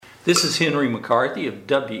This is Henry McCarthy of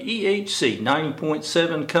WEHC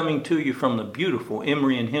 90.7 coming to you from the beautiful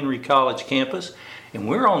Emory and Henry College campus. And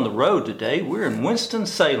we're on the road today. We're in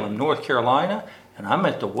Winston-Salem, North Carolina, and I'm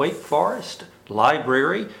at the Wake Forest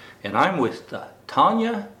Library, and I'm with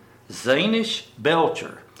Tanya Zanish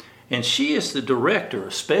Belcher. And she is the director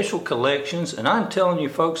of special collections, and I'm telling you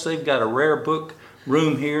folks, they've got a rare book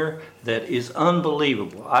room here that is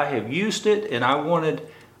unbelievable. I have used it, and I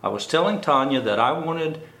was telling Tanya that I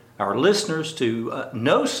wanted our listeners to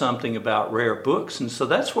know something about rare books, and so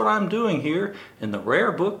that's what I'm doing here in the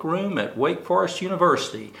Rare Book Room at Wake Forest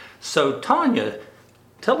University. So Tanya,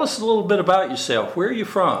 tell us a little bit about yourself. Where are you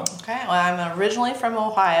from? Okay, well, I'm originally from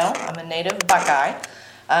Ohio. I'm a native Buckeye,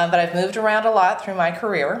 but I've moved around a lot through my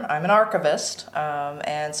career. I'm an archivist,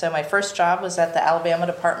 and so my first job was at the Alabama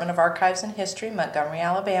Department of Archives and History, Montgomery,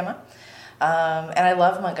 Alabama. And I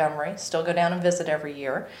love Montgomery, still go down and visit every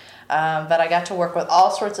year. But I got to work with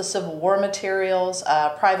all sorts of Civil War materials,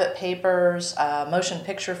 private papers, motion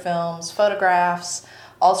picture films, photographs,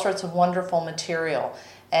 all sorts of wonderful material.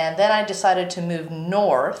 And then I decided to move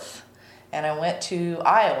north, and I went to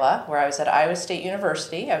Iowa, where I was at Iowa State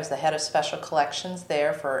University. I was the head of special collections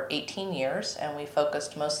there for 18 years, and we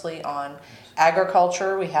focused mostly on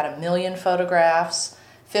agriculture. We had 1 million photographs,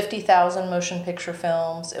 50,000 motion picture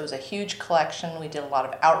films. It was a huge collection. We did a lot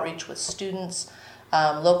of outreach with students,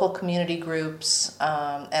 local community groups,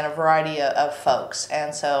 and a variety of folks.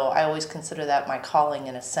 And so I always consider that my calling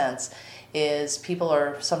in a sense, is people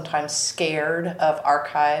are sometimes scared of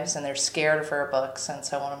archives and they're scared of rare books. And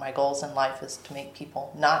so one of my goals in life is to make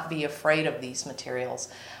people not be afraid of these materials.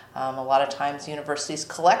 A lot of times universities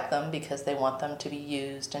collect them because they want them to be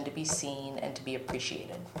used and to be seen and to be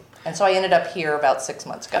appreciated. And so I ended up here about 6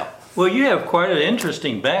 months ago. Well, you have quite an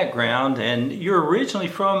interesting background, and you're originally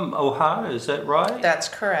from Ohio, is that right? That's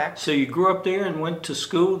correct. So you grew up there and went to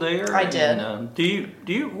school there? I did. And, do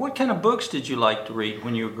you? What kind of books did you like to read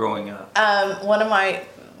when you were growing up? One of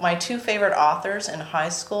my two favorite authors in high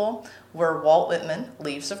school were Walt Whitman,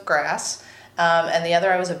 Leaves of Grass, and the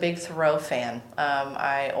other, I was a big Thoreau fan.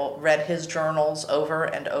 I read his journals over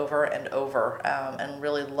and over and over, and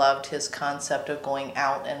really loved his concept of going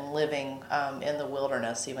out and living in the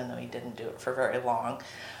wilderness, even though he didn't do it for very long.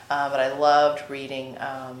 But I loved reading.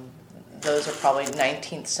 Those are probably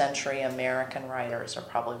 19th century American writers are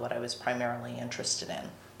probably what I was primarily interested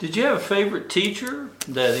in. Did you have a favorite teacher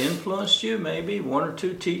that influenced you, maybe one or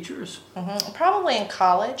two teachers? Mm-hmm. Probably in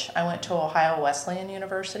college. I went to Ohio Wesleyan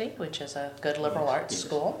University, which is a good liberal arts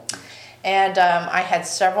school. And I had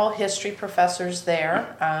several history professors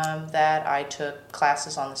there that I took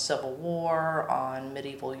classes on the Civil War, on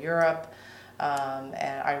medieval Europe, and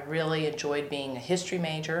I really enjoyed being a history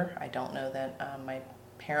major. I don't know that my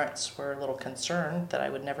parents were a little concerned that I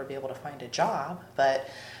would never be able to find a job, but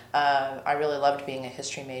I really loved being a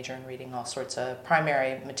history major and reading all sorts of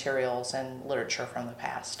primary materials and literature from the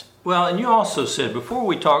past. Well, and you also said, before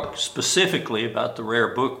we talk specifically about the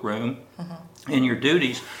Rare Book Room and your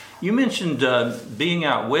duties, you mentioned being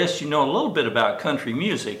out west, you know a little bit about country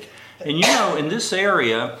music. And you know, in this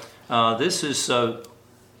area, this is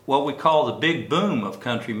what we call the big boom of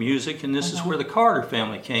country music, and this is where the Carter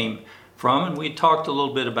family came from, and we talked a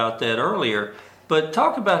little bit about that earlier. But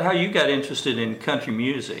talk about how you got interested in country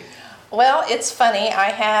music. Well, it's funny. I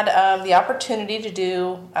had the opportunity to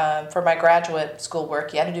do, for my graduate school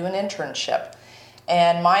work, you had to do an internship.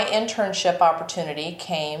 And my internship opportunity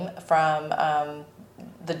came from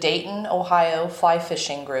the Dayton, Ohio Fly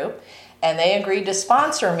Fishing Group. And they agreed to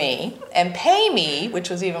sponsor me and pay me,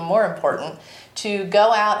 which was even more important, to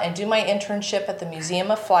go out and do my internship at the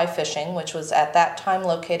Museum of Fly Fishing, which was at that time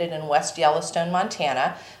located in West Yellowstone,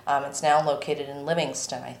 Montana. It's now located in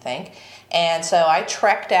Livingston, I think. And so I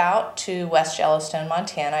trekked out to West Yellowstone,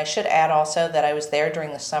 Montana. I should add also that I was there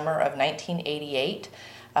during the summer of 1988,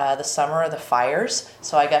 the summer of the fires,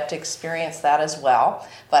 so I got to experience that as well.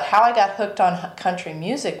 But how I got hooked on country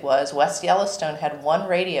music was West Yellowstone had one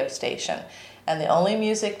radio station, and the only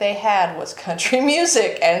music they had was country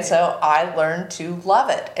music, and so I learned to love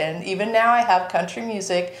it. And even now I have country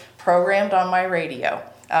music programmed on my radio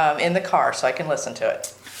in the car so I can listen to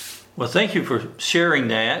it. Well, thank you for sharing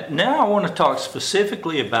that. Now I want to talk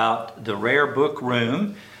specifically about the Rare Book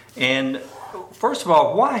Room. And first of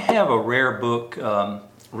all, why have a Rare Book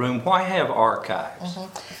Room? Why have archives?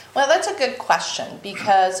 Well, that's a good question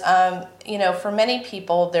because, for many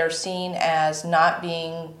people, they're seen as not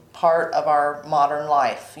being part of our modern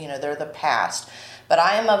life. They're the past. But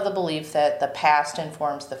I am of the belief that the past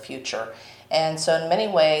informs the future. And so in many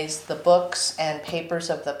ways, the books and papers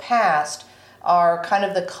of the past are kind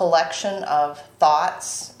of the collection of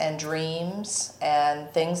thoughts and dreams and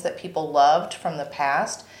things that people loved from the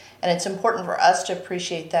past. And it's important for us to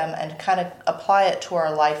appreciate them and kind of apply it to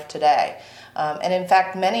our life today. And in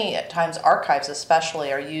fact, many times archives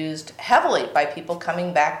especially are used heavily by people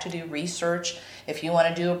coming back to do research. If you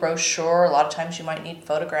want to do a brochure, a lot of times you might need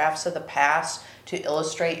photographs of the past to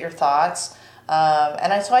illustrate your thoughts.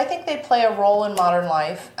 So I think they play a role in modern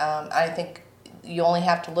life. I think you only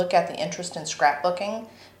have to look at the interest in scrapbooking.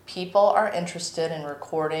 People are interested in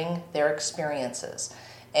recording their experiences.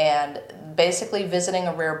 And basically visiting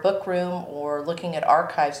a rare book room or looking at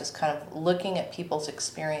archives is kind of looking at people's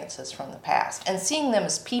experiences from the past and seeing them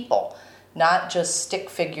as people, not just stick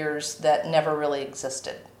figures that never really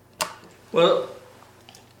existed. Well,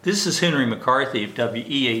 this is Henry McCarthy of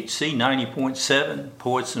WEHC 90.7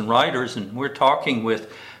 Poets and Writers, and we're talking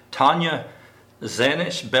with Tanya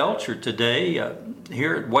Zanish Belcher today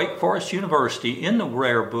here at Wake Forest University in the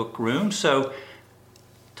Rare Book Room. So,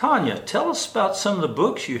 Tanya, tell us about some of the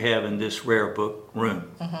books you have in this Rare Book Room.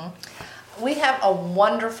 Mm-hmm. We have a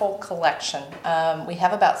wonderful collection. We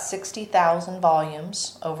have about 60,000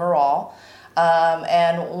 volumes overall.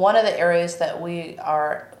 And one of the areas that we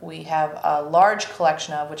have a large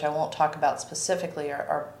collection of, which I won't talk about specifically,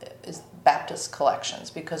 is Baptist collections,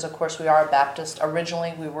 because of course we are a Baptist.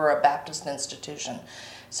 Originally we were a Baptist institution.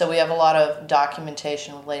 So we have a lot of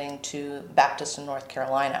documentation relating to Baptist in North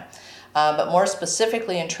Carolina. But more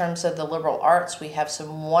specifically in terms of the liberal arts, we have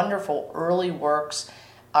some wonderful early works.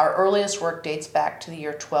 Our earliest work dates back to the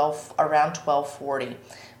year around 1240,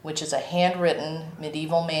 which is a handwritten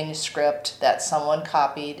medieval manuscript that someone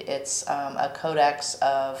copied. It's a codex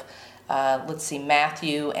of,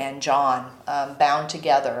 Matthew and John bound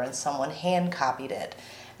together, and someone hand copied it.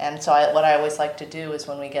 And so what I always like to do is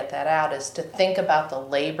when we get that out is to think about the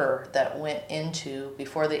labor that went into,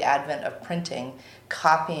 before the advent of printing,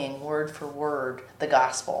 copying word for word the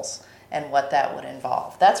Gospels and what that would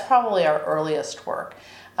involve. That's probably our earliest work.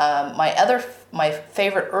 My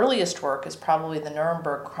favorite earliest work is probably the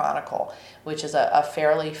Nuremberg Chronicle, which is a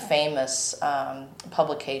fairly famous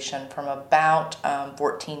publication from about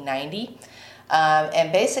 1490.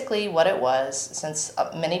 And basically what it was, since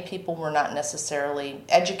many people were not necessarily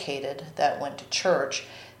educated that went to church,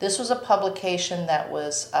 this was a publication that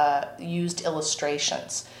was used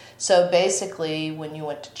illustrations. So basically when you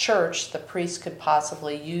went to church, the priest could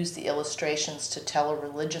possibly use the illustrations to tell a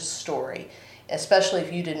religious story, especially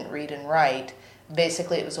if you didn't read and write.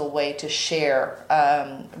 Basically it was a way to share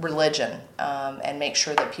religion and make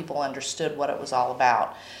sure that people understood what it was all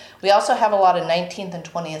about. We also have a lot of 19th and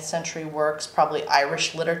 20th century works. Probably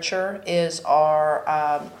Irish literature is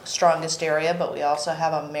our strongest area, but we also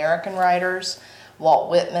have American writers,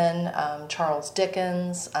 Walt Whitman, Charles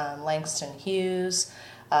Dickens, Langston Hughes,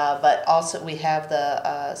 but also we have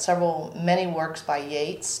many works by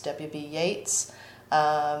Yeats, W.B. Yeats,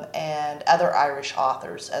 and other Irish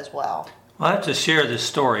authors as well. Well, I have to share this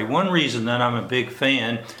story. One reason that I'm a big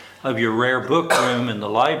fan of your Rare Book Room in the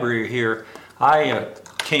library here, I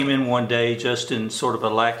came in one day just in sort of a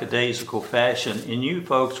lackadaisical fashion, and you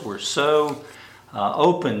folks were so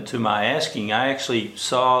open to my asking. I actually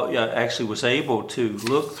was able to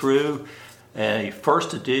look through a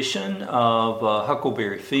first edition of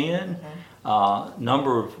Huckleberry Finn,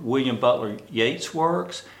 number of William Butler Yeats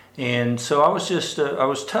works, and so I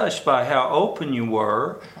was touched by how open you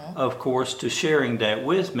were, of course, to sharing that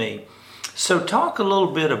with me. So talk a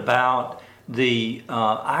little bit about the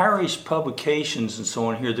Irish publications and so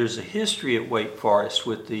on here. There's a history at Wake Forest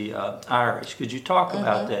with the Irish. Could you talk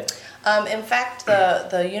about that? In fact,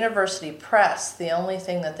 the university press, the only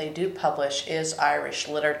thing that they do publish is Irish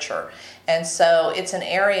literature. And so it's an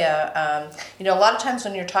area, a lot of times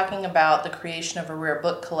when you're talking about the creation of a rare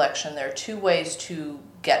book collection, there are two ways to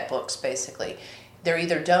get books, basically. They're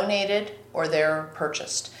either donated or they're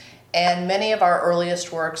purchased. And many of our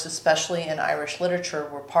earliest works, especially in Irish literature,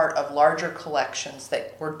 were part of larger collections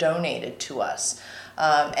that were donated to us.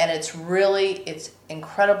 And it's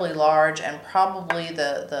incredibly large, and probably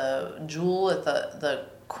the jewel at the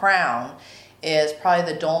crown is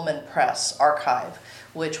probably the Dolman Press archive,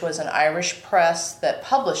 which was an Irish press that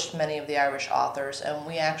published many of the Irish authors, and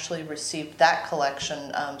we actually received that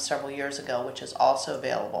collection several years ago, which is also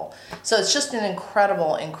available. So it's just an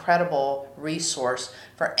incredible resource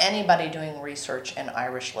for anybody doing research in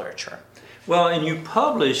Irish literature. Well, and you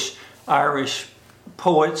publish Irish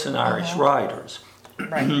poets and Irish writers.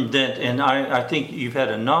 Right. And I think you've had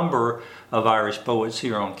a number of Irish poets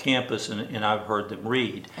here on campus, and I've heard them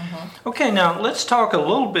read. Okay, now let's talk a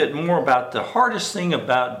little bit more about the hardest thing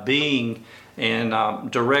about being an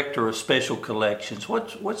director of special collections.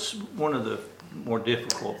 What's one of the more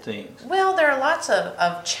difficult things? Well, there are lots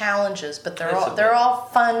of challenges, but That's okay. they're all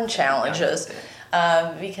fun challenges.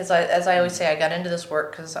 Because as I always say, I got into this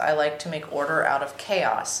work because I like to make order out of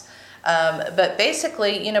chaos. But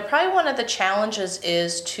basically, probably one of the challenges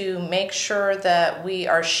is to make sure that we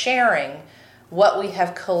are sharing what we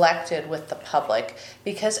have collected with the public,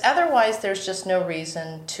 because otherwise there's just no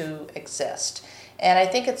reason to exist. And I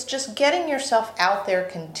think it's just getting yourself out there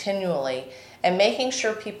continually and making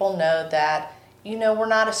sure people know that, we're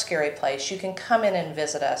not a scary place. You can come in and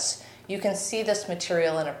visit us. You can see this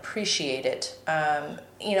material and appreciate it.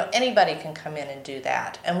 Anybody can come in and do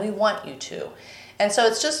that, and we want you to. And so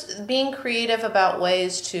it's just being creative about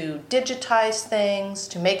ways to digitize things,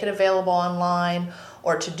 to make it available online,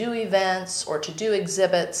 or to do events, or to do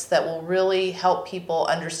exhibits that will really help people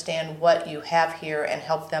understand what you have here and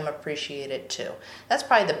help them appreciate it too. That's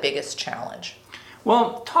probably the biggest challenge.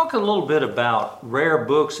 Well, talk a little bit about rare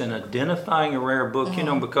books and identifying a rare book,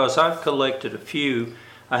 because I've collected a few.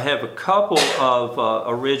 I have a couple of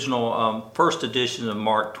original first editions of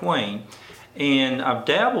Mark Twain, and I've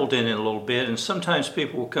dabbled in it a little bit, and sometimes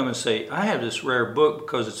people will come and say, I have this rare book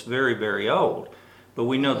because it's very, very old. But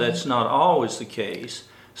we know that's not always the case.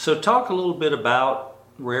 So talk a little bit about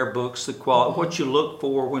rare books, the quality, what you look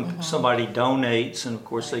for when somebody donates, and of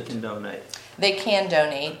course they can donate. They can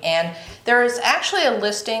donate, and there is actually a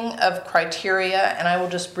listing of criteria, and I will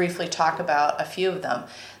just briefly talk about a few of them.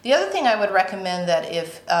 The other thing I would recommend that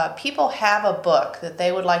if people have a book that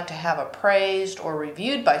they would like to have appraised or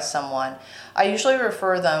reviewed by someone, I usually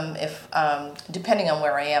refer them, if depending on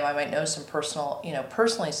where I am, I might know some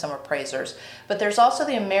personally some appraisers, but there's also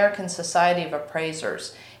the American Society of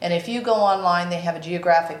Appraisers. And if you go online, they have a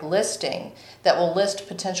geographic listing that will list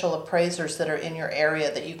potential appraisers that are in your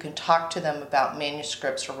area that you can talk to them about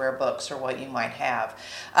manuscripts or rare books or what you might have.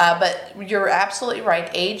 But you're absolutely right.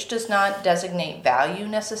 Age does not designate value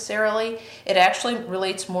necessarily. It actually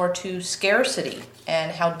relates more to scarcity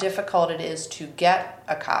and how difficult it is to get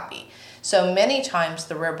a copy. So many times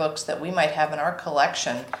the rare books that we might have in our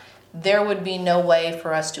collection, there would be no way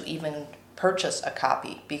for us to even purchase a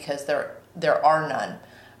copy because there are none.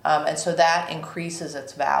 And so that increases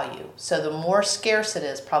its value. So the more scarce it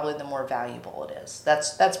is, probably the more valuable it is.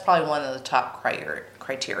 That's probably one of the top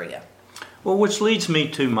criteria. Well, which leads me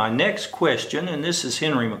to my next question, and this is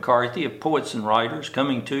Henry McCarthy of Poets and Writers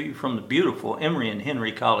coming to you from the beautiful Emory and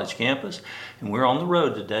Henry College campus, and we're on the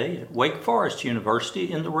road today at Wake Forest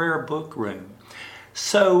University in the Rare Book Room.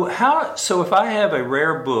 So if I have a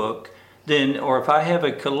rare book, or if I have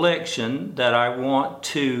a collection that I want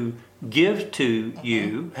to give to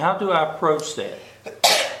you, how do I approach that?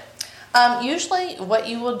 Usually what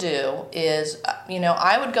you will do is,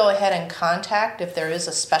 I would go ahead and contact if there is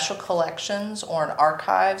a special collections or an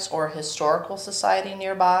archives or a historical society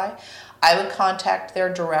nearby. I would contact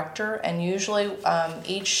their director, and usually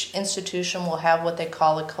each institution will have what they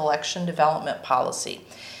call a collection development policy.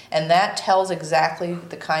 And that tells exactly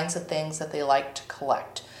the kinds of things that they like to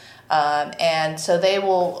collect. And so they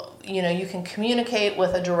will, you can communicate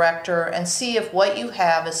with a director and see if what you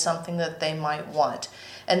have is something that they might want.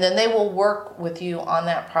 And then they will work with you on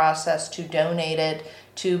that process to donate it,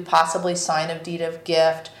 to possibly sign a deed of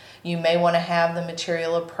gift. You may want to have the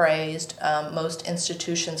material appraised. Most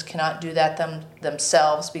institutions cannot do that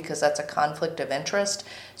themselves because that's a conflict of interest.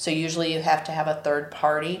 So usually you have to have a third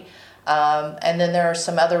party. And then there's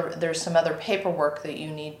some other paperwork that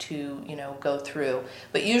you need to go through,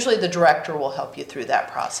 but usually the director will help you through that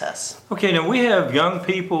process. Okay, now we have young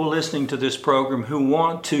people listening to this program who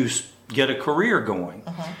want to get a career going.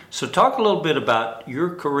 So talk a little bit about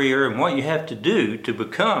your career and what you have to do to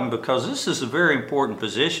become, because this is a very important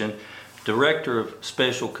position, Director of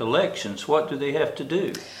Special Collections. What do they have to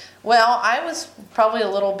do? Well, I was probably a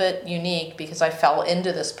little bit unique because I fell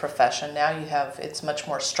into this profession. Now it's much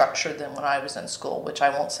more structured than when I was in school, which I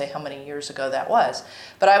won't say how many years ago that was.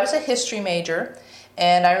 But I was a history major,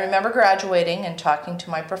 and I remember graduating and talking to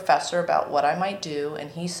my professor about what I might do,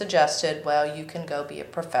 and he suggested, well, you can go be a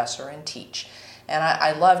professor and teach. And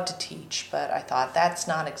I love to teach, but I thought that's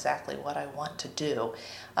not exactly what I want to do.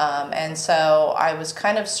 And so I was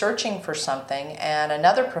kind of searching for something, and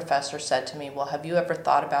another professor said to me, well, have you ever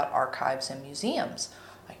thought about archives and museums?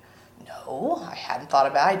 No, I hadn't thought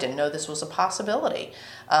about it. I didn't know this was a possibility.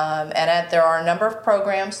 There are a number of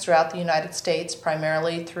programs throughout the United States,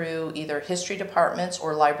 primarily through either history departments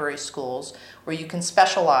or library schools, where you can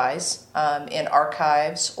specialize in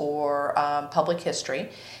archives or public history.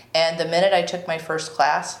 And the minute I took my first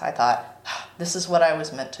class, I thought, this is what I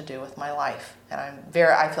was meant to do with my life. And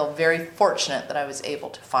I feel very fortunate that I was able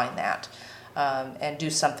to find that and do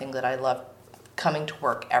something that I love, coming to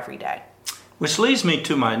work every day. Which leads me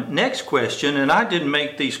to my next question, and I didn't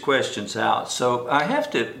make these questions out, so I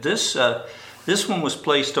have to. This one was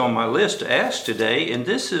placed on my list to ask today, and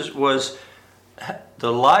was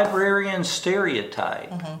the librarian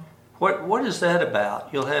stereotype. Mm-hmm. What is that about?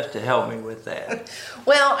 You'll have to help me with that.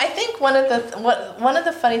 Well, I think one of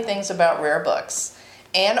the funny things about rare books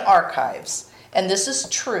and archives, and this is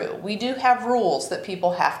true, we do have rules that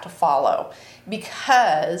people have to follow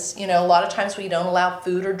because a lot of times we don't allow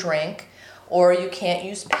food or drink, or you can't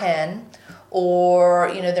use pen,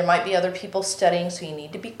 or there might be other people studying, so you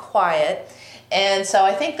need to be quiet. And so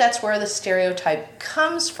I think that's where the stereotype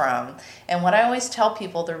comes from. And what I always tell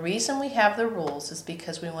people, the reason we have the rules is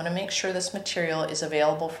because we want to make sure this material is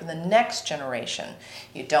available for the next generation.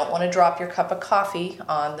 You don't want to drop your cup of coffee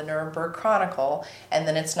on the Nuremberg Chronicle and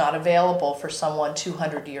then it's not available for someone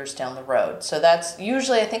 200 years down the road. So that's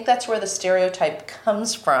usually, I think that's where the stereotype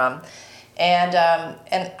comes from. And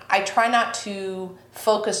I try not to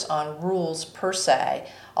focus on rules per se,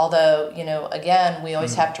 although, again, we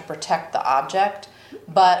always have to protect the object,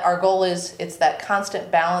 but our goal is it's that constant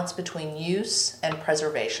balance between use and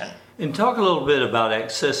preservation. And talk a little bit about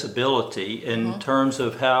accessibility in mm-hmm. terms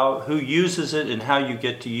of who uses it and how you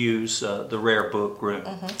get to use the Rare Book Room.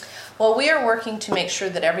 Mm-hmm. Well, we are working to make sure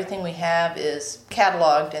that everything we have is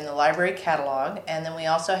cataloged in the library catalog, and then we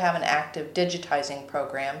also have an active digitizing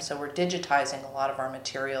program, so we're digitizing a lot of our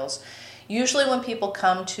materials. Usually when people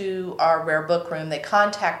come to our Rare Book Room, they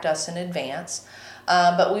contact us in advance,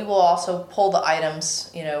 but we will also pull the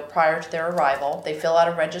items, prior to their arrival. They fill out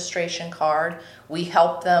a registration card. We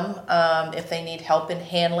help them if they need help in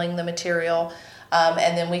handling the material,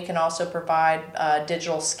 and then we can also provide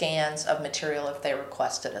digital scans of material if they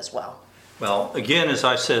request it as well. Well, again, as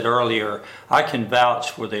I said earlier, I can vouch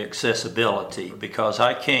for the accessibility because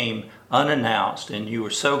I came unannounced and you were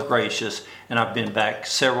so gracious, and I've been back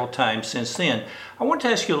several times since then. I want to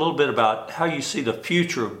ask you a little bit about how you see the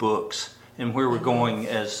future of books and where we're going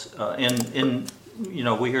as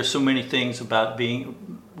we hear so many things about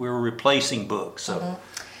we're replacing books. So. Mm-hmm.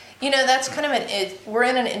 That's kind of we're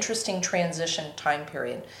in an interesting transition time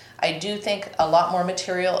period. I do think a lot more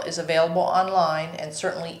material is available online, and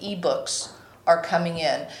certainly ebooks are coming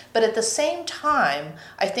in. But at the same time,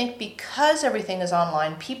 I think because everything is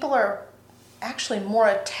online, people are actually more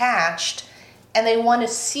attached and they want to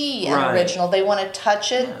see an original. They want to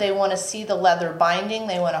touch it. Yeah. They want to see the leather binding.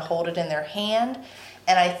 They want to hold it in their hand.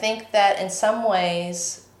 And I think that in some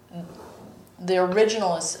ways, the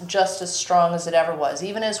original is just as strong as it ever was.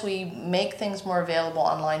 Even as we make things more available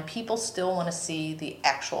online, people still want to see the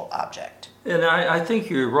actual object. And I think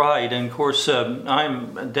you're right. And of course,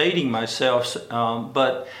 I'm dating myself,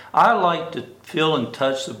 but I like to feel and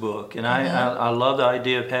touch the book. And I love the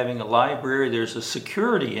idea of having a library. There's a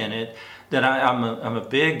security in it that I'm a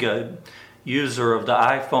big user of the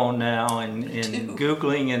iPhone now and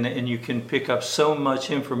Googling, and you can pick up so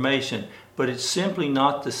much information. But it's simply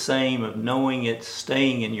not the same of knowing it's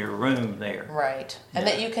staying in your room there. Right. And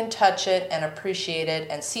that you can touch it and appreciate it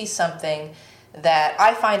and see something that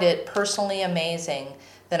I find it personally amazing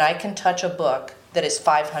that I can touch a book that is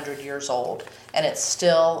 500 years old and it's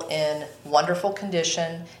still in wonderful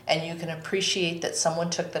condition, and you can appreciate that someone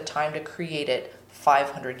took the time to create it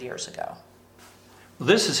 500 years ago. Well,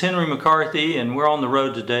 this is Henry McCarthy, and we're on the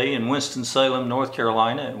road today in Winston-Salem, North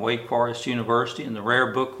Carolina at Wake Forest University in the Rare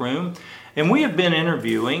Book Room. And we have been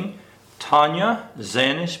interviewing Tanya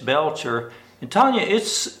Zanish Belcher. And Tanya,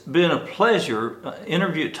 it's been a pleasure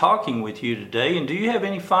talking with you today. And do you have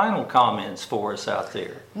any final comments for us out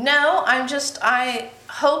there? No, I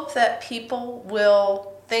hope that people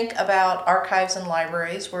will think about archives and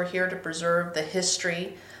libraries. We're here to preserve the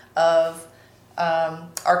history of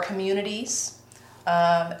our communities.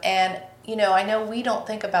 And I know we don't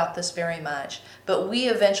think about this very much, but we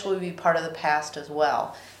eventually will be part of the past as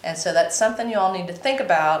well. And so that's something you all need to think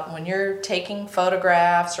about when you're taking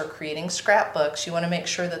photographs or creating scrapbooks. You want to make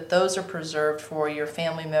sure that those are preserved for your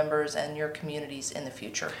family members and your communities in the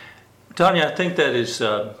future. Tanya, I think that is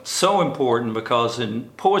so important because in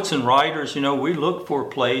poets and writers, we look for a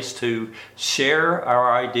place to share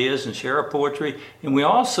our ideas and share our poetry. And we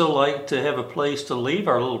also like to have a place to leave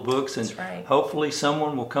our little books, and hopefully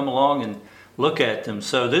someone will come along and look at them.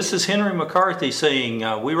 So this is Henry McCarthy saying,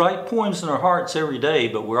 we write poems in our hearts every day,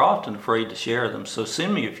 but we're often afraid to share them. So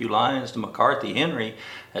send me a few lines to McCarthyHenry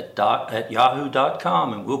at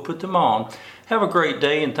yahoo.com and we'll put them on. Have a great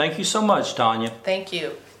day, and thank you so much, Tanya. Thank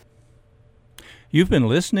you. You've been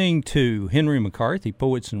listening to Henry McCarthy,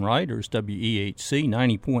 Poets and Writers, WEHC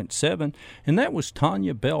 90.7, and that was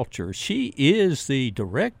Tanya Belcher. She is the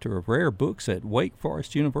director of rare books at Wake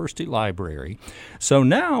Forest University Library. So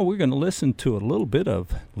now we're going to listen to a little bit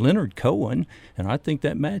of Leonard Cohen, and I think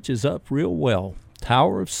that matches up real well.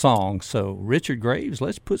 Tower of Song. So Richard Graves,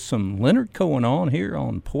 let's put some Leonard Cohen on here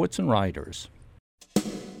on Poets and Writers.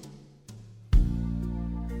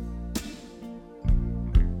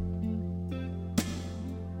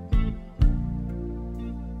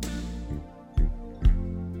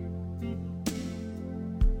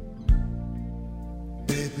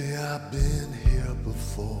 Baby, I've been here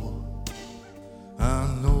before. I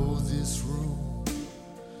know this room.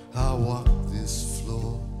 I walk this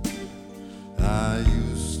floor. I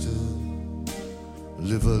used to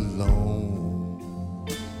live alone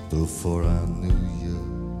before I knew you.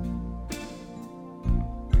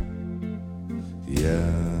 Yeah,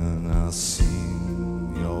 and I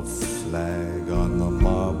seen your flag on the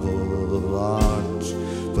marble arch.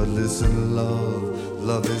 But listen,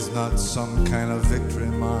 love is not some kind of victory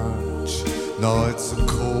march. No, it's a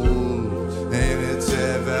cold and it's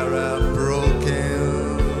ever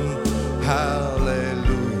broken.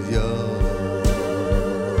 Hallelujah.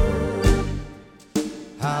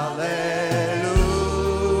 Hallelujah.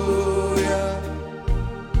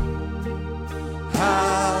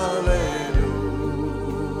 Hallelujah.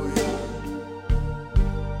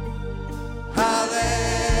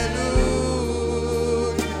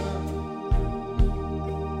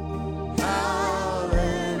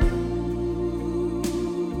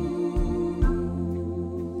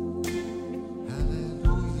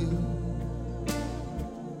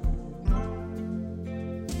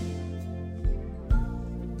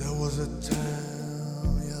 There was a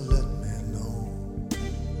time you let me know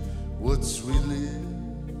what's really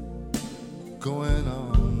going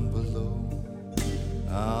on below.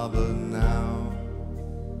 Ah, but now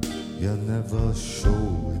you never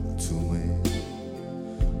show it to me,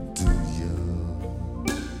 do you?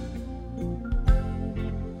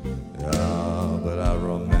 Yeah, but I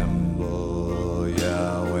remember,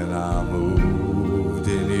 yeah, when I moved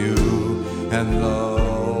in you, and the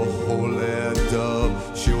holy dove,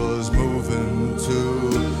 she was moving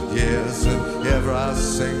too. Yes, and every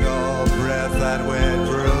single breath that we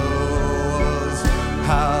drew was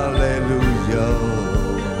hallelujah.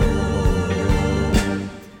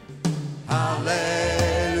 Hallelujah.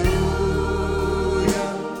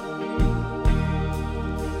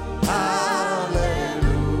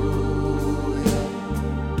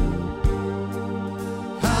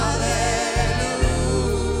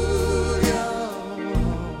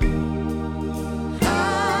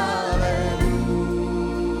 Hallelujah.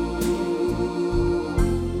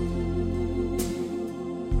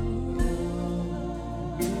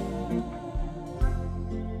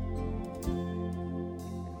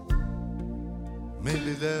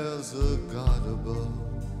 Maybe there's a God above.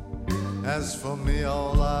 As for me,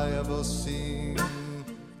 all I ever seem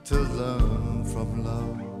to learn from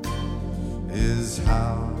love is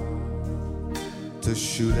how to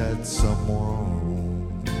shoot at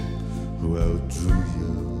someone who outdrew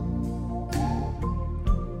you.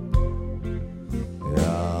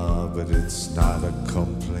 Yeah, but it's not a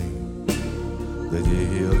complaint that you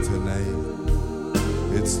hear tonight.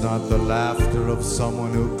 It's not the laughter of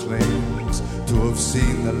someone who claims to have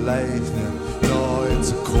seen the light. No,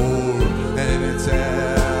 it's cold and it's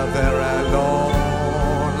ever and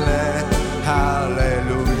only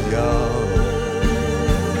hallelujah.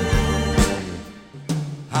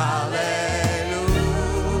 Hallelujah.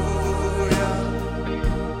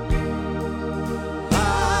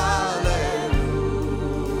 Hallelujah. Hallelujah.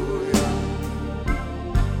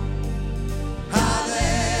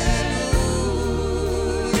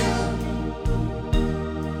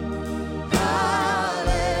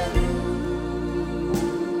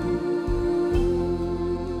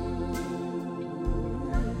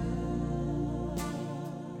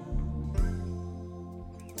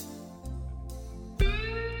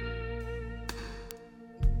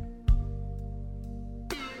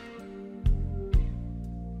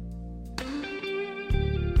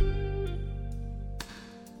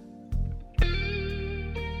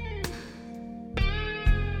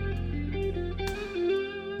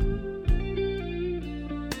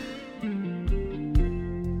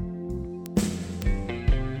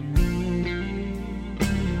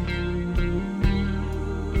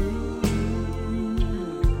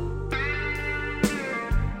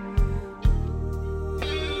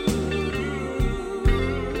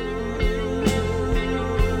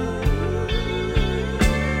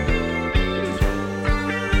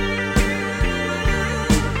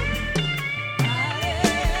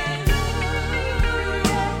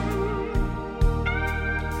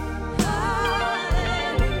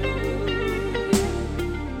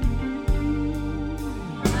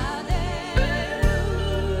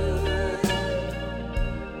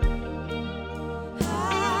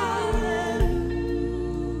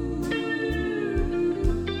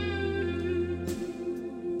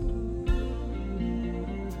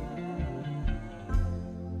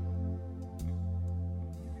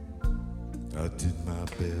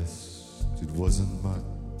 wasn't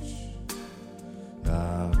much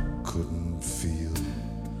I couldn't feel,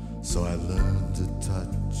 so I learned to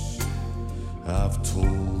touch. I've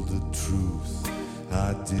told the truth,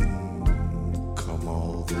 I didn't come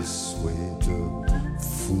all this way to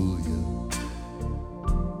fool you.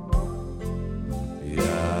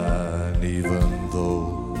 Yeah, and even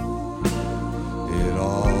though it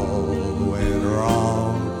all went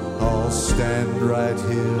wrong, I'll stand right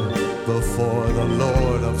here before the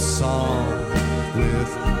Lord of Song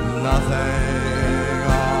with nothing